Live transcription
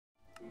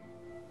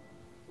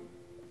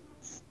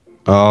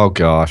Oh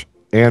gosh,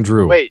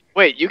 Andrew. Wait,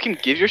 you can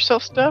give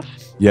yourself stuff?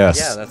 Yes.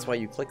 Yeah, that's why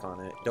you click on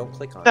it. Don't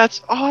click on it.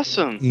 That's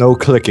awesome. No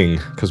clicking,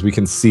 because we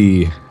can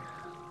see.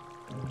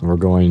 We're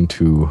going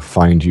to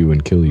find you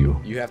and kill you.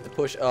 You have to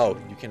push. Oh,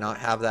 you cannot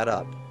have that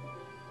up.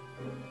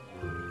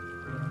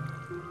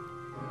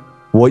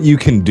 What you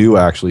can do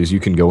actually is you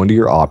can go into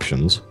your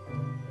options.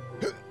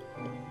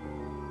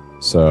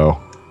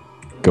 So,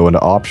 go into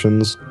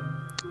options,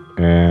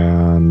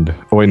 and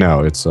oh wait, no,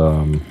 it's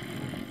where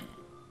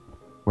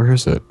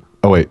is it?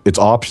 Oh wait, it's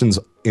options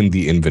in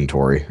the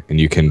inventory, and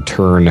you can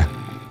turn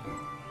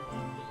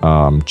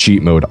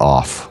cheat mode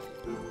off.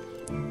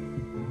 Oh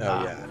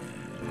yeah.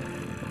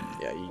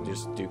 Yeah, you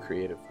just do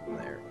creative from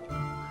there.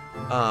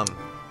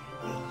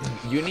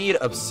 You need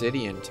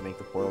obsidian to make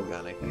the portal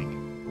gun, I think.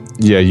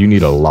 Yeah, you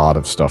need a lot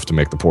of stuff to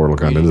make the portal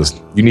gun.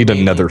 You need a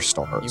nether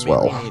star as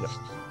well.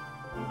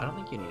 I don't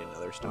think you need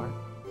another star.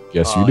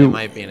 Yes, you do. It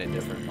might be in a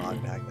different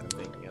mod pack that I'm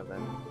thinking of then.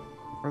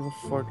 Where the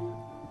fuck?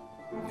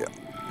 Yeah.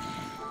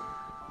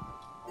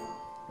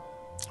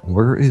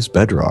 Where is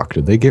Bedrock?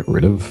 Did they get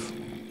rid of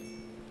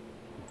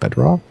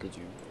Bedrock? Did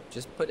you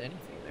just put anything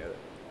there?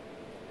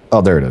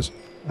 Oh, there it is.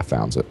 I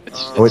found it.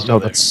 Oh wait, no,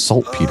 that's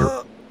saltpeter.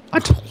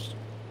 What?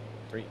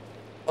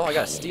 Oh, I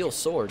got a steel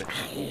sword.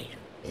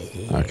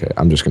 Okay,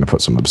 I'm just gonna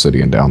put some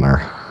obsidian down there.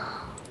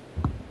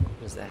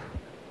 What is that?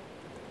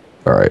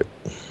 All right.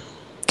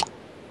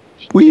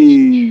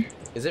 Whee!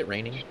 Is it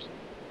raining?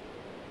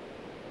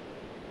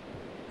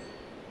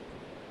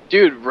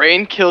 Dude,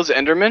 rain kills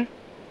Enderman?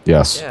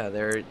 Yes. Yeah,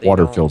 they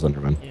Water don't- kills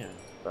Enderman. Yeah,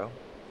 bro.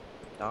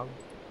 Dog.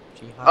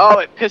 Jihad. Oh,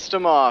 it pissed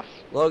him off.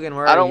 Logan,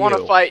 where I are don't want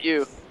to you? fight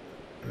you.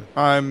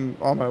 I'm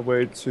on my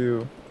way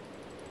to.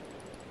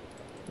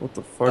 What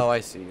the fuck? Oh, I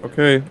see. you.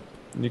 Okay,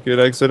 you could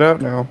exit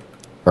out now.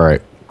 All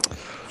right.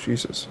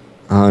 Jesus.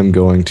 I'm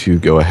going to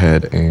go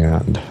ahead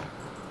and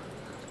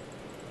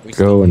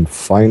go and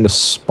find a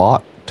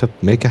spot to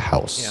make a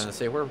house. Yeah, I was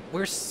gonna say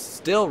we're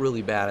still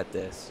really bad at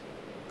this.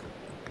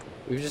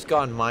 We've just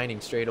gone mining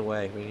straight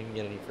away. We didn't even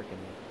get any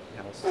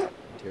freaking house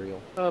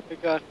material. Oh my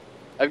god.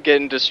 I'm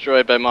getting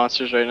destroyed by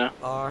monsters right now.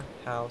 Our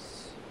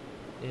house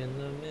in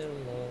the middle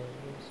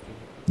of the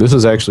street. This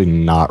is actually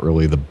not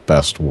really the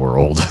best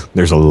world.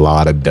 There's a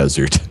lot of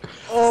desert.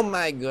 Oh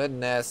my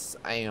goodness,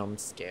 I am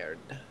scared.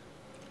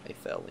 I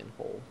fell in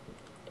hole.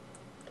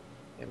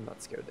 I'm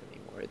not scared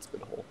anymore. It's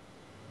good hole.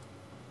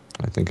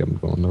 I think I'm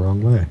going the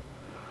wrong way.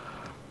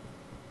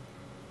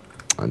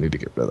 I need to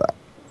get rid of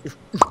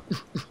that.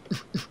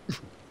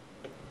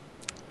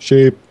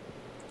 Sheep.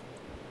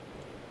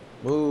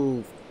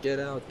 Move. Get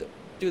out.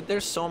 Dude,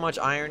 there's so much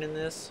iron in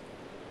this.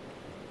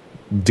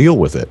 Deal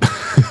with it.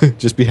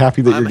 Just be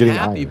happy that you're getting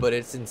I'm happy, iron. but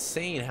it's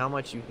insane how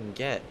much you can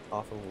get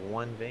off of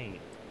one vein.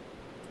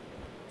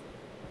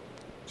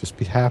 Just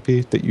be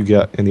happy that you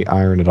get any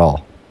iron at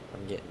all.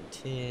 I'm getting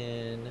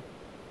tin.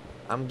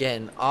 I'm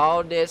getting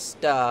all this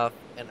stuff,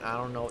 and I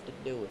don't know what to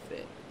do with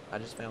it. I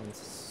just found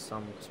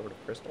some sort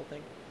of crystal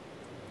thing.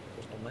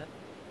 Crystal meth.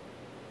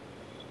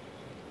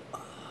 Oh,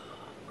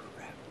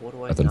 crap. What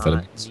do I Nothing not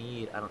finished.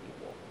 need? I don't need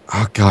wool.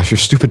 Oh gosh, your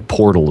stupid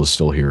portal is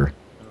still here.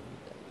 I don't need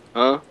that.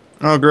 Huh?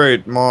 Oh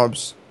great,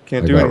 mobs.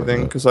 Can't I do got anything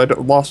rid of because I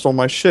lost all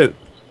my shit.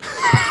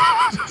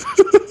 I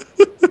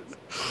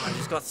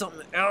just got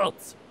something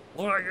else.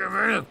 What do I get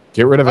rid of?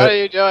 Get rid of What are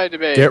it. you doing to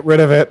me? Get rid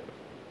of it.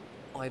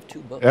 Oh, I have 2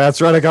 books. Yeah,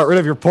 that's right. I got rid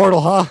of your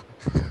portal, huh?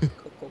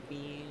 Cocoa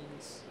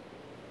beans.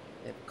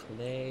 I have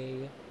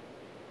clay.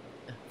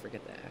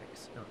 Forget the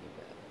axe. I don't need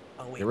that.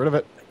 Oh, wait. Get rid of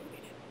it. I don't need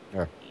it.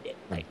 Here. Need it.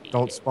 I need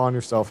Don't it. spawn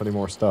yourself any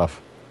more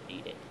stuff.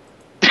 Need it.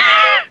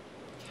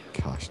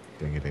 Gosh,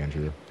 dang it,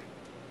 Andrew.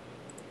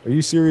 Are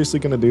you seriously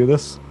gonna do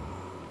this?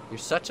 You're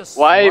such a slut.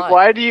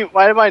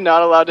 Why am I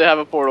not allowed to have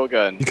a portal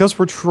gun? Because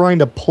we're trying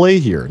to play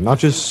here, not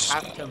just. You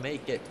have to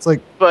make it. It's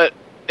like, But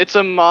it's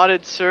a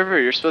modded server.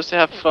 You're supposed to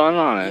have fun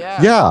on it.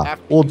 Yeah,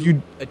 after well,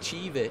 you-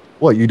 achieve it.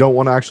 what? You don't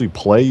want to actually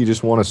play. You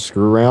just want to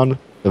screw around.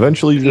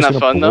 Eventually, you're Isn't just that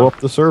gonna fun, blow though? up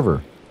the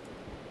server.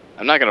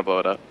 I'm not gonna blow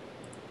it up.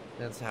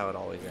 That's how it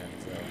always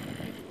ends.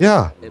 Though.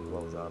 Yeah. It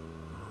blows up.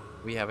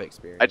 We have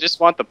experience. I just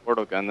want the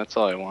portal gun. That's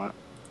all I want.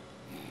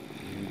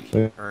 You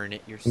can earn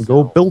it yourself. And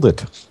go build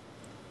it.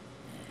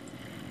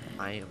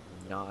 I am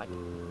not.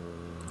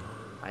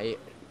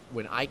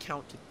 When I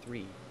count to 3,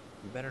 you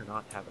better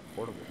not have a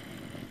portable.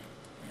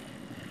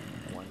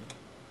 1.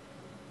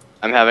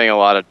 I'm having a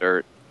lot of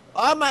dirt.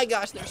 Oh my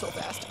gosh, they're so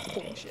fast.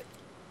 Holy shit.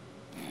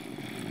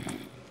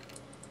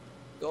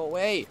 Go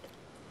away.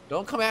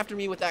 Don't come after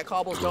me with that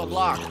cobblestone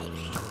block.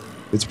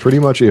 It's pretty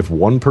much if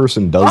one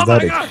person does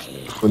that, it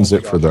opens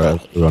it for the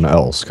everyone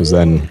else. Because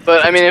then,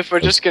 But I mean, if we're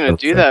just gonna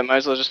do that, might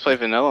as well just play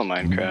vanilla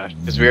Minecraft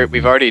because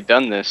we've already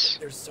done this.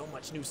 There's so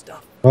much new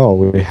stuff. oh,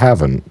 we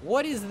haven't.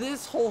 What is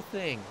this whole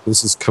thing?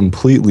 This is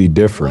completely What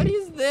different.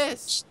 is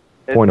this?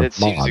 Point of It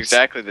seems mods.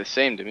 exactly the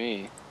same to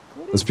me.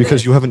 What It's is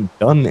because this? you haven't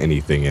done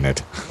anything in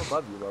it. I'm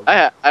above you,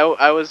 Logan.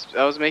 I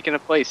was making a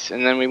place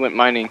and then we went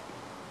mining.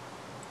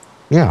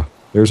 Yeah,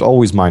 there's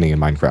always mining in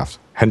Minecraft.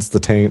 Hence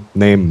the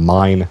name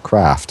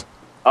Minecraft.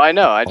 Oh, I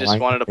know. I just Mine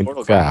wanted a and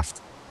portal gun. craft.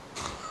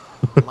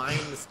 Mine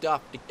the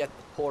stuff to get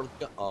the poor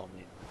gun. Oh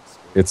man.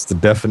 It's the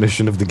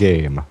definition of the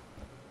game.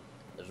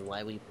 That's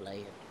why we play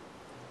it.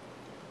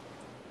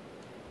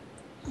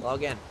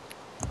 Log in.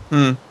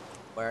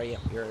 Where are you?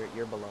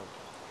 You're below.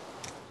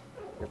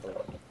 You're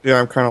below. Yeah,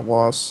 I'm kind of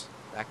lost.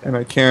 Back up. And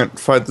I can't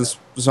fight this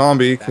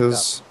zombie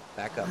because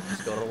Back up.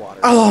 Just go to the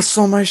water. I lost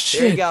all my There you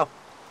shit. go.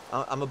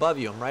 I'm above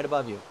you. I'm right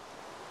above you.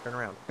 Turn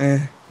around. Eh,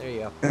 There you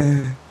go.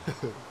 eh.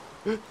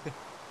 Here,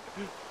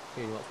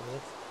 you want some of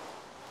this?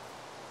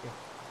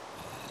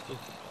 Here.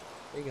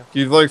 There you go.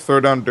 You'd like throw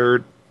down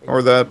dirt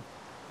or that.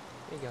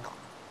 There you go.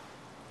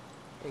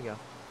 There you go.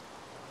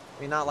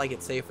 I mean, not like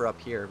it's safer up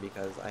here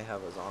because I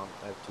have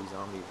I have 2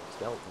 zombies and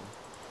skeletons.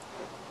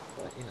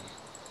 But you know.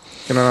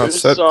 Can I not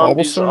There's set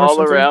zombies cobblestone or all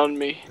something? around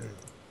me.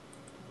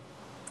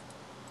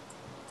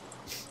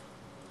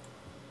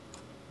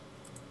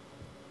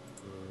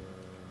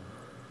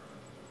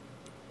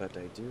 But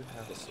I do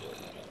have a sword.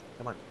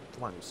 Come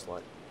on, you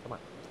slut. Come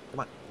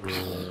on.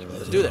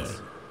 Let's do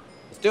this.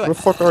 Let's do Where the it.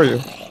 fuck are you?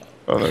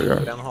 Oh, there you Go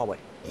are. down the hallway.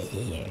 Let's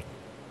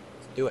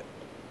do it.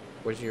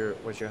 Where's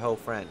your hoe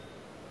friend?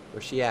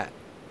 Where's she at?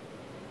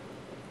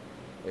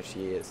 There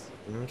she is.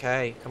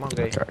 Okay, come on,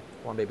 baby. Okay.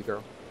 Come on, baby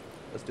girl.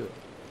 Let's do it.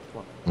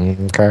 Come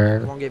on. Okay.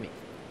 Come on, get me.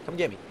 Come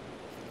get me.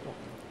 Come on.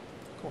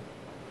 Come on.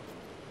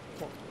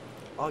 Come on.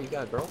 Oh, you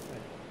got a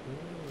girlfriend.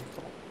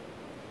 Come on.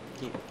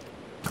 Keep.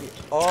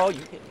 Oh, you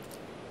hit me.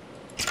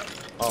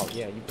 Oh,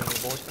 yeah, you bring your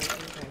boyfriend?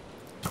 Okay.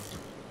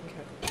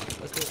 Okay.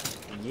 Let's do it.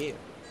 Yeah.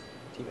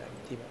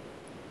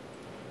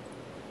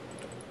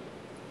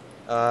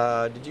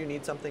 Teabag. Did you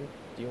need something?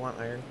 Do you want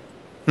iron?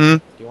 Hmm?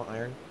 Do you want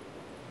iron?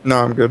 No,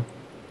 I'm good.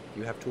 Do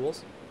you have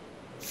tools?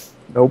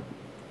 Nope.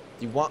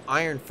 You want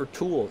iron for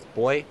tools,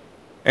 boy.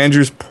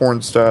 Andrew's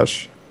porn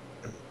stash.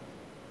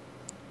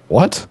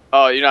 What?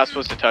 Oh, you're not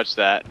supposed to touch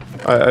that.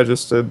 I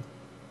just did.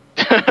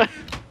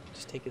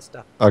 Just take his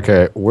stuff.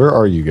 Okay, where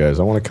are you guys?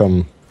 I want to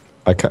come.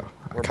 I kind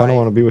of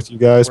want to be with you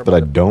guys, we're but by I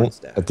the porn don't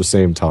stash. at the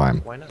same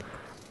time Why not?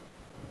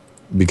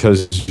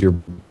 because you're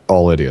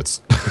all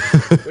idiots.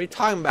 What are you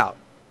talking about?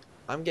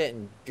 I'm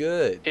getting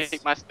good.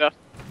 Take my stuff.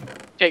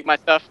 Take my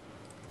stuff.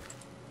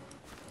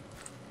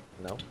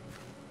 No?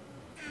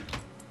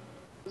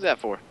 What's that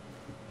for?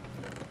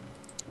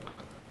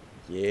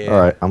 Yeah. All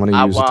right, I'm gonna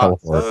I use a want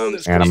teleport, Oh,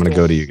 there's and I'm gonna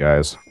crystal. go to you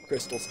guys.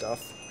 Crystal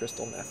stuff.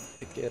 Crystal meth.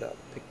 Pick it up.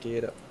 Pick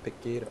it up. Pick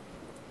it up.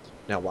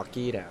 Now walk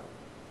it out.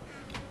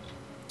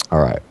 All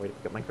right. Wait to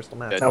pick up my crystal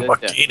meth. So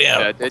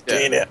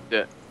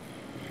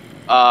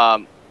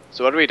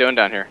what are we doing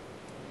down here?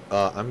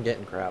 I'm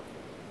getting crap.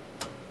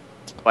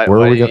 Why Where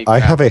are do we you going? need I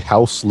crap? have a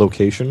house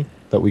location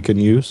that we can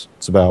use.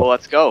 It's Well, about.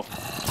 let's go.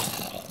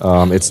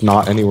 It's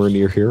not anywhere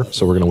near here,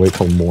 so we're gonna wait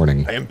till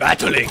morning. I am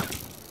battling.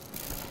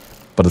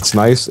 But it's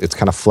nice. It's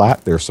kind of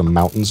flat. There's some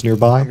mountains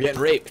nearby. I'm getting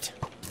raped.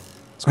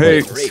 It's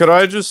Hey, great. could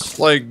I just,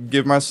 like,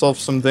 give myself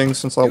some things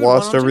since I Dude, why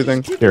lost don't you just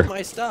everything? give Here. me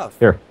my stuff.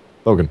 Here,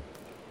 Logan.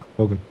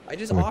 Logan. I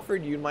just Come here.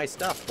 offered you my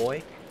stuff,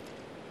 boy.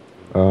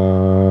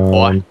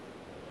 What?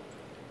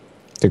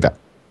 Take that.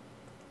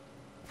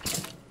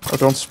 Oh,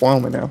 don't spoil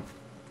me now.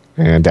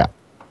 And that.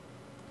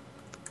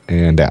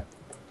 And that.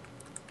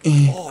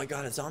 Oh, I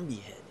got a zombie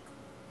head.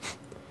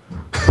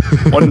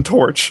 One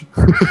torch.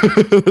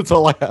 That's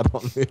all I had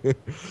on me.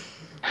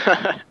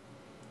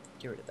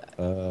 Get rid of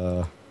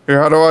that. Here,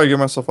 how do I give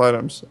myself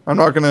items? I'm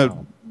not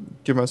gonna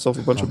give myself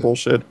a bunch of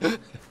bullshit.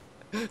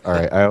 All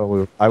right,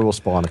 I will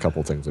spawn a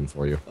couple things in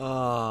for you.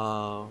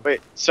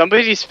 Wait,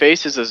 somebody's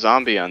face is a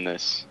zombie on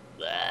this.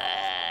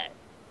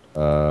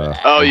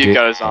 Oh, you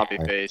got a zombie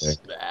face.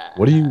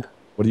 What do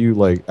you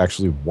like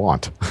actually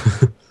want?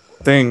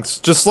 Things.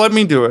 Just let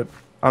me do it.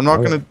 I'm not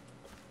Okay.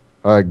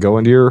 gonna Go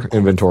into your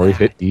inventory,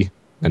 hit E,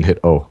 and hit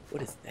O.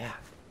 What is that?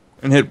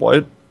 and hit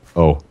what?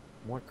 O.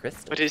 More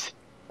crystal. What is?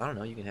 I don't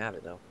know. You can have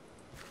it though.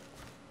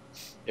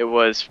 It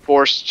was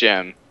Force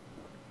Gem.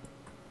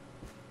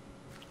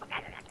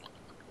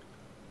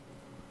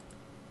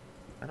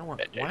 I don't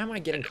want. Why am I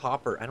getting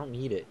copper? I don't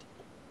need it.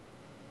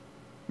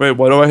 Wait,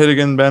 what do I hit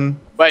again, Ben?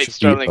 Wait, Should be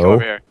Sterling, come O.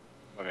 over here.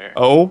 Over here.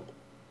 Oh?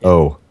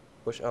 O.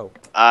 Push O.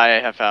 I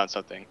have found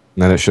something.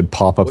 And then it should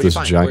pop up What do you this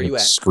find? Where you giant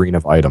at? screen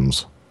of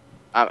items.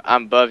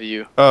 I'm above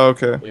you. Oh,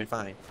 okay. You're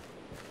fine.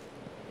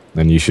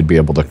 Then you should be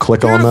able to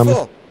click on them.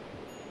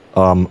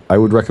 Beautiful! I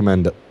would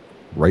recommend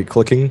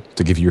right-clicking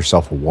to give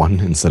yourself 1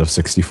 instead of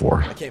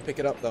 64. I can't pick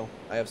it up though.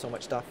 I have so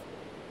much stuff.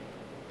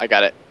 I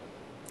got it.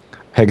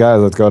 Hey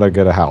guys, let's go to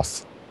get a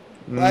house.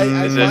 I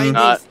Is it find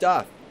not- this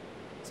stuff.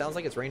 Sounds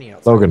like it's raining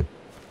outside.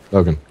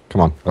 Logan,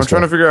 come on. I'm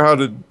trying to figure out how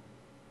to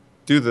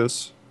do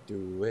this.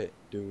 Do it.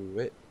 Do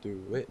it. Do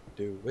it.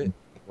 Do it.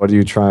 What are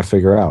you trying to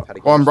figure out? How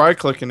to Well, I'm get- right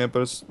clicking it,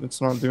 but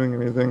it's not doing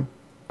anything.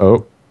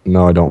 Oh,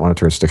 no, I don't want to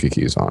turn sticky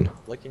keys on.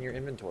 Look in your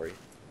inventory.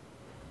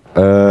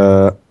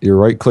 You're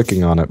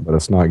right-clicking on it, but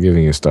it's not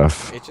giving you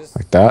stuff. It just.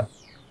 Like that?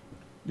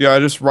 Yeah, I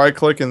just right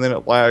click and then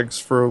it lags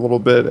for a little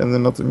bit and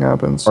then nothing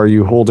happens. Are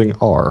you holding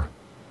R?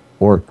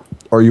 Or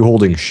are you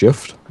holding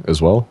Shift as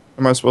well?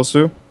 Am I supposed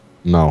to?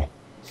 No.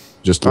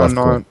 Just I'm left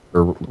not. click.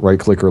 Or right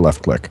click or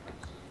left click.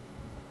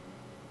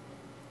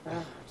 I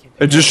can't pick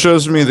It just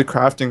shows me the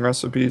crafting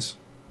recipes.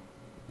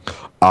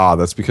 Ah,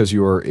 that's because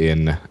you are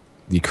in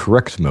the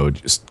correct mode.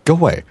 Just go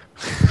away.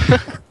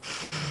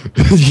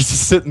 You're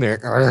just sitting there.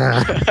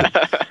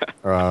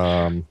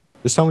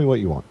 Just tell me what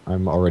you want.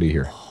 I'm already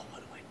here. Oh, what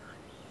do I not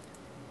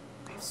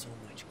need? I have so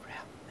much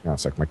crap. Now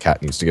it's like my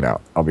cat needs to get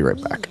out. I'll be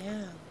right back.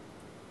 Yeah.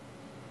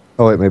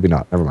 Oh wait, maybe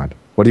not. Never mind.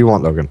 What do you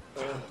want, Logan?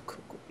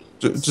 Cocoa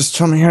beans. Just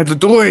tell me how to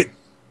do it.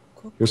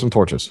 Here's some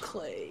torches.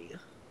 Clay.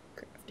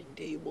 Crafting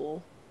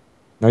table.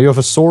 Now you have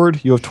a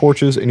sword, you have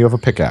torches, and you have a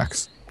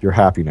pickaxe. You're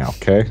happy now,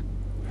 okay?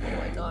 What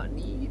do I not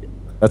need?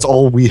 That's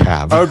all we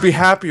have. I would be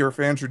happier if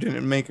Andrew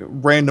didn't make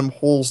random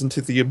holes into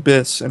the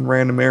abyss in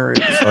random areas.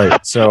 All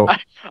right, so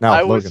now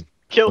I was Logan,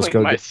 killing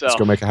let's myself.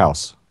 go make a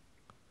house.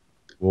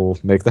 We'll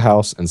make the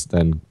house and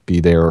then be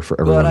there for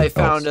everyone But I else.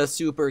 found a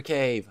super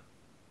cave.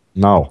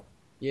 No.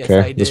 Yes, Okay,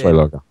 I did. this way,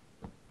 Logan.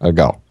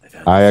 Go.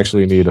 found I a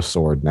actually super need a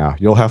sword now.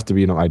 You'll have to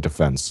be my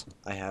defense.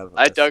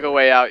 I dug a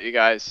way out, you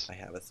guys. I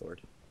have a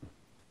sword.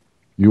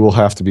 You will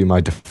have to be my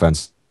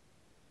defense,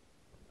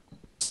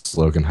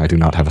 Logan. I do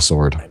not have a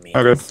sword. I made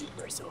Okay. a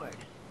super sword.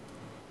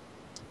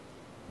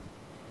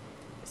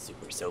 A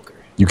super soaker.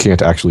 You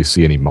can't actually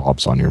see any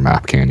mobs on your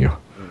map, can you?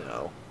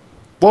 No.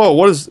 Whoa,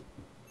 what is...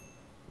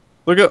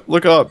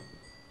 Look up.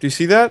 Do you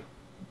see that?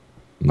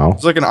 No.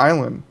 It's like an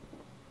island.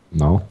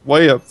 No.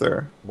 Way up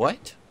there.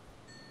 What?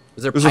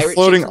 Is there There's a pirate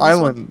floating ships in this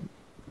one? island.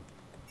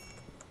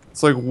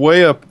 It's like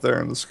way up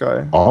there in the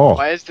sky. Oh.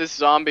 Why is this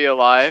zombie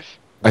alive?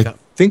 I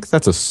think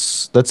that's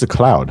a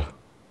cloud.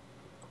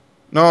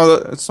 No,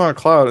 it's not a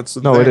cloud. It's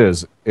a No, thing. it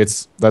is.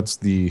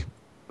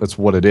 That's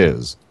what it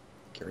is.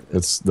 Get rid of this.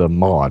 It's the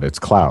mod. It's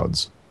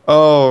clouds.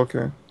 Oh,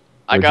 okay.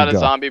 I Where'd got you a go?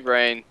 zombie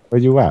brain. Where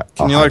you at?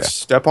 Can Oh, you hi like there.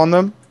 step on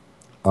them?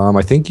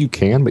 I think you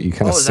can, but you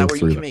kind Oh, of is that sink where you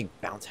through can them.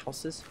 make bounce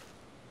houses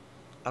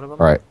out of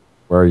them? All right,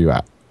 where are you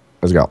at?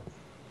 Let's go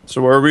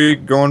So where are we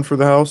going for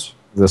the house?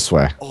 this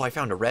way. Oh, I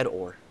found a red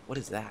ore. What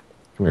is that?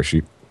 Come here,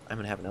 sheep. I'm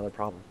gonna have another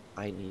problem.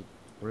 I need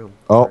room.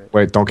 Oh, for it.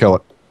 wait, don't kill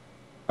it.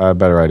 I have a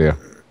better idea.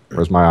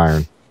 Where's my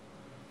iron?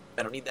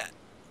 I don't need that.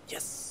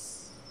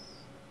 Yes.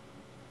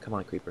 Come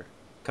on, creeper.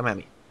 Come at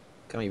me.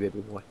 Come at me, baby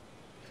boy.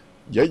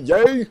 Yay,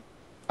 yay!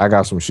 I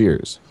got some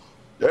shears.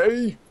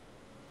 Yay!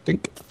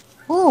 Think.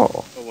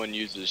 Oh. No one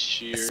uses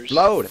shears.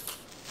 Explode.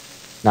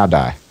 Now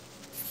die.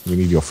 We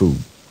need your food.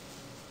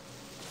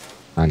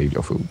 I need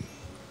your food.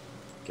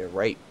 Get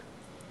right.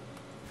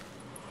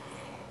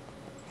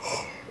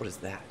 What is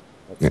that?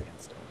 That's Yeah.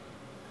 sandstone.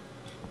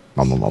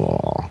 Nom, nom, nom,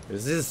 nom.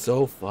 This is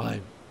so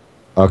fun.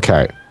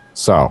 Okay,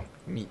 so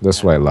Me-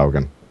 this way,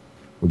 Logan.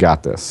 We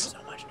got this. So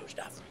much new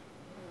stuff.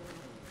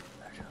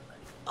 There's so much.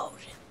 Oh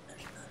shit,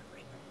 there's another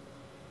creeper.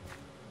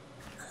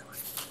 Another one.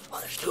 Oh,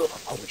 there's two of them.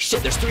 Holy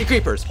shit, there's 3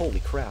 creepers. Holy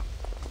crap.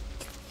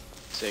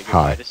 Say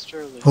Hi. goodbye to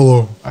Sterling.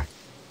 Hello.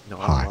 No,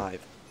 Hi. I'm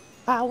alive.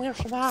 I will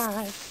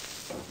survive.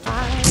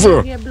 I Ugh.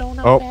 will get blown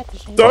up Oh. at the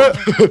same time.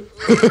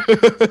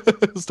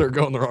 Start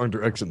going the wrong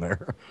direction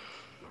there.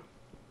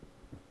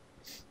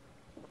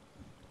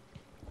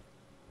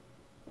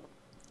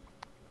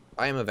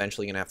 I am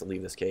eventually gonna have to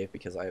leave this cave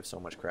because I have so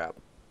much crap.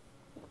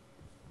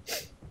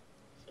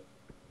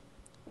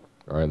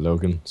 All right,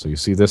 Logan. So you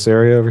see this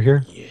area over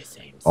here? Yes,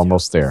 I'm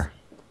Almost there.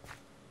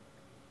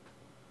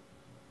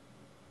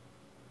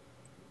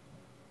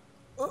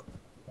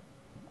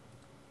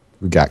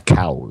 We got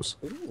cows.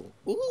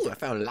 Ooh, I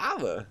found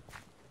lava.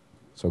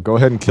 So go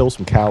ahead and kill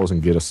some cows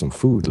and get us some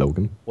food,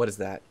 Logan. What is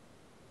that?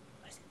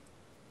 What is it?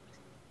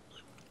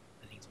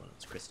 I think it's one of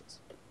those crystals.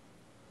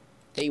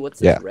 Hey, what's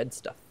this Yeah. red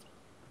stuff?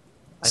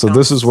 I So found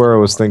this is where I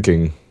was some-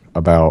 thinking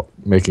about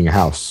making a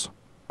house.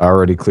 I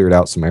already cleared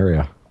out some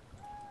area.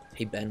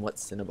 Hey Ben,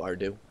 what's Cinnabar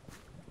do?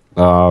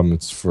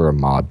 It's for a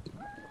mod.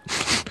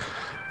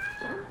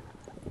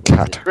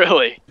 Cat.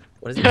 Really?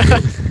 What does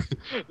it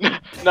do?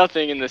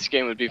 Nothing in this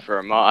game would be for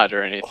a mod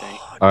or anything.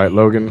 Oh, All right,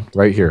 Logan,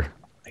 right here,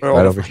 Oh.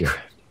 right over here.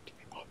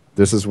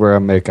 This is where I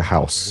make a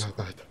house.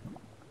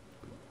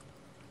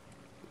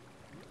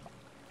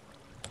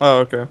 Oh,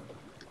 okay.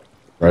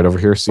 Right over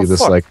here. See Oh, this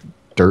fuck. like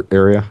dirt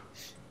area?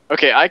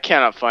 Okay, I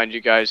cannot find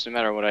you guys no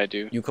matter what I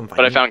do. You come find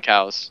But I me. found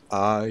cows.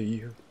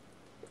 I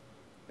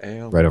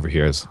am. Right over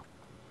here is.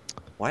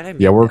 Why did I?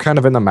 Yeah, make we're that? kind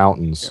of in the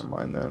mountains. Can't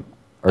mind that. Are I you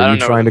don't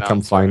know trying where to the come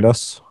mountains find are.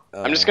 us?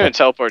 I'm just gonna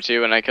teleport to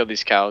you when I kill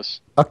these cows.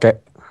 Okay,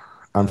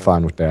 I'm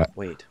fine with that.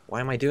 Wait, why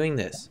am I doing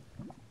this?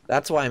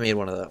 That's why I made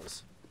one of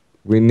those.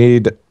 We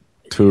need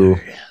to.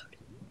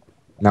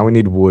 Now we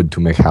need wood to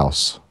make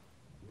house.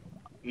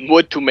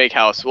 Wood to make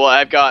house. Well,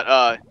 I've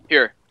got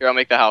here. I'll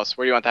make the house.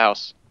 Where do you want the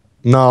house?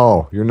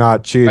 No, you're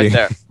not cheating. Right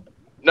there.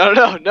 No,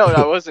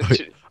 I wasn't. All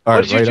What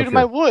right, did you right do up to my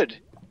here. wood?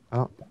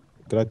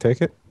 Did I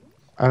take it?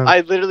 I don't. I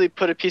literally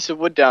put a piece of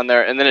wood down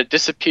there and then it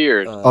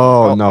disappeared.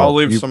 Oh I'll- no! I'll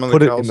leave you some of the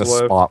put it cows in the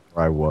alive. spot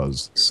where I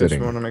was case sitting.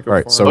 we wanna make a All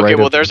right, farm. so Okay, right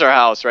well up there's our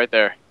house right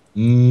there.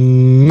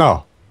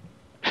 No.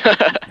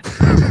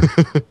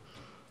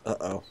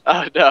 Uh-oh.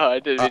 Oh no, I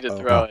didn't mean to Uh-oh.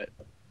 throw it.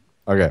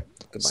 Okay,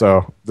 Goodbye.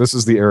 so this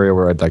is the area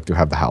where I'd like to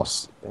have the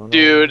house. Don't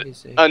Dude, always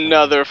say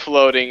Another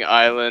floating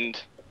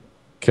island.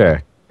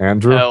 Okay,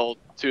 Andrew. Held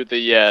to the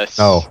yes.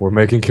 No, we're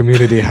making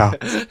community house.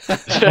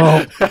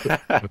 Oh,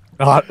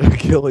 not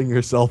killing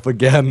yourself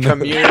again.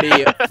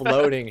 Community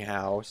floating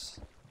house.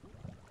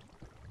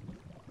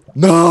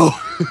 No!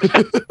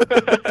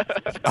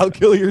 I'll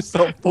kill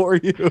yourself for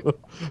you.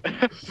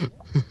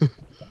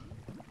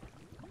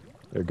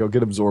 There, go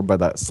get absorbed by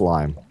that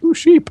slime. Ooh,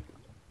 sheep.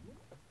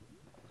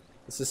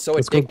 This is so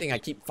Let's go. addicting. I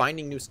keep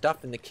finding new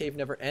stuff and the cave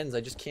never ends. I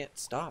just can't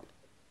stop.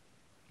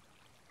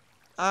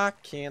 I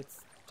can't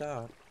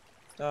stop.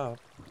 Stop.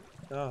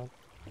 Stop.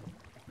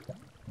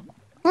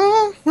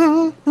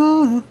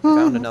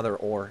 Found another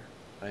ore.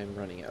 I am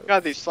running out.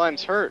 God, these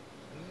slimes hurt.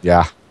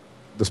 Yeah,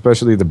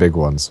 especially the big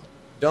ones.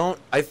 Don't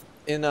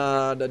in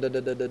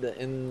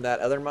in that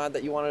other mod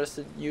that you wanted us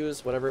to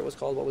use, whatever it was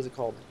called. What was it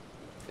called?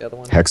 The other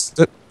one. Hex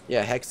it?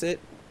 Yeah, Hexit.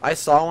 I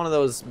saw one of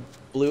those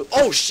blue.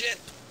 Oh shit!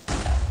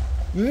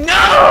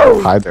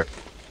 No! Hi there.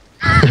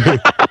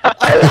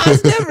 I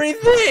lost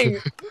everything.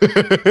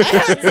 I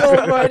had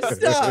so much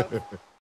stuff.